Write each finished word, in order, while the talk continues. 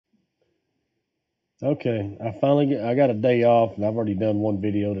Okay, I got a day off, and I've already done one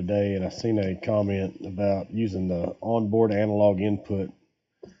video today, and I seen a comment about using the onboard analog input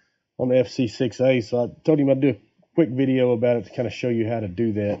on the FC6A, so I told him I'd do a quick video about it to kind of show you how to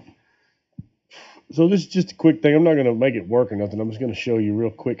do that. So this is just a quick thing. I'm not going to make it work or nothing. I'm just going to show you real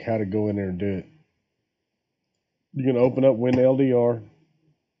quick how to go in there and do it. You're going to open up WinLDR.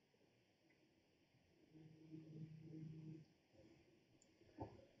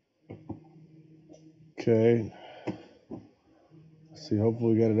 Okay. Let's see,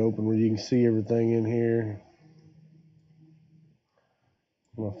 hopefully we got it open where you can see everything in here.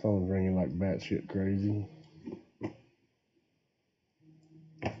 My phone's ringing like batshit crazy.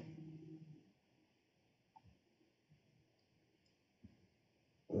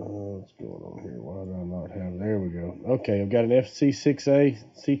 What's going on here? Why do I not have? There we go. Okay, I've got an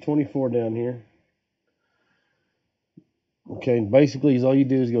FC6A C24 down here. Okay, and basically all you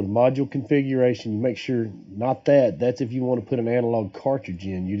do is go to module configuration. You make sure, not that, that's if you want to put an analog cartridge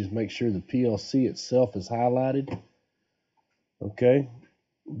in. You just make sure the PLC itself is highlighted. Okay,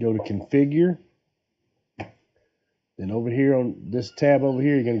 go to configure. Then over here on this tab over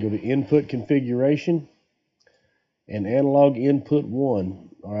here, you're going to go to input configuration and analog input 1.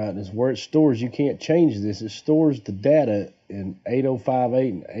 All right, that's where it stores. You can't change this. It stores the data in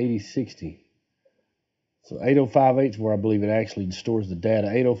 8058 and 8060. So 8058 is where I believe it actually stores the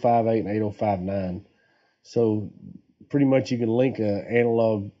data, 8058 and 8059. So pretty much you can link an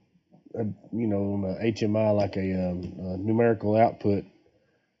analog, on a HMI, like a numerical output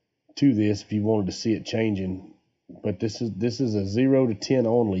to this if you wanted to see it changing. But this is a 0 to 10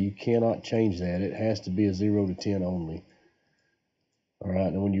 only. You cannot change that. It has to be a 0 to 10 only. All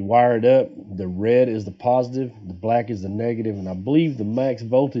right, and when you wire it up, the red is the positive, the black is the negative, and I believe the max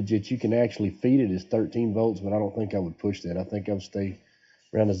voltage that you can actually feed it is 13 volts, but I don't think I would push that. I think I would stay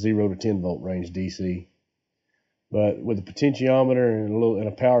around the 0 to 10 volt range DC. But with a potentiometer and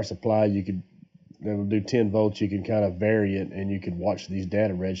a power supply, that'll do 10 volts. You can kind of vary it, and you can watch these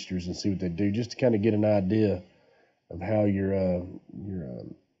data registers and see what they do, just to kind of get an idea of how your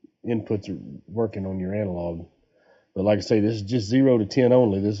inputs are working on your analog. But like I say, this is just 0 to 10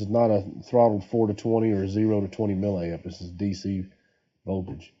 only. This is not a throttled 4 to 20 or 0 to 20 milliamp. This is DC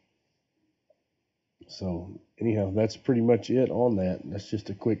voltage. So anyhow, that's pretty much it on that. That's just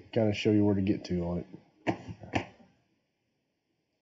a quick kind of show you where to get to on it.